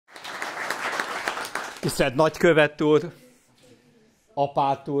Tisztelt Nagykövet úr,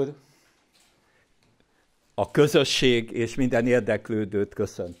 Apát úr, a közösség és minden érdeklődőt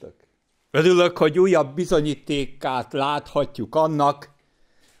köszöntök. Örülök, hogy újabb bizonyítékát láthatjuk annak,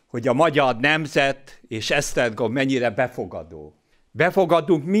 hogy a magyar nemzet és Esztergom mennyire befogadó.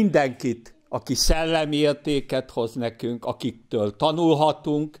 Befogadunk mindenkit, aki szellemi értéket hoz nekünk, akiktől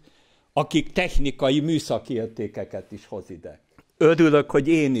tanulhatunk, akik technikai, műszaki értékeket is hoz ide. Örülök, hogy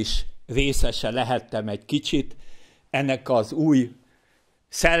én is részese lehettem egy kicsit ennek az új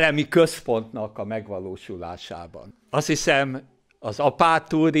szellemi központnak a megvalósulásában. Azt hiszem, az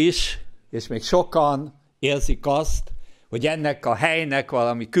Apát úr is, és még sokan érzik azt, hogy ennek a helynek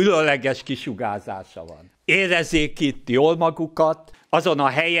valami különleges kisugárzása van. Érezzék itt jól magukat, azon a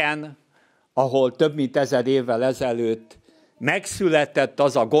helyen, ahol több mint 1000 évvel ezelőtt megszületett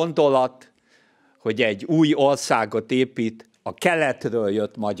az a gondolat, hogy egy új országot épít a keletről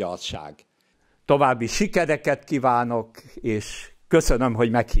jött magyarság. További sikereket kívánok, és köszönöm, hogy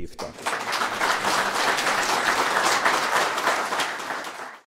meghívtak.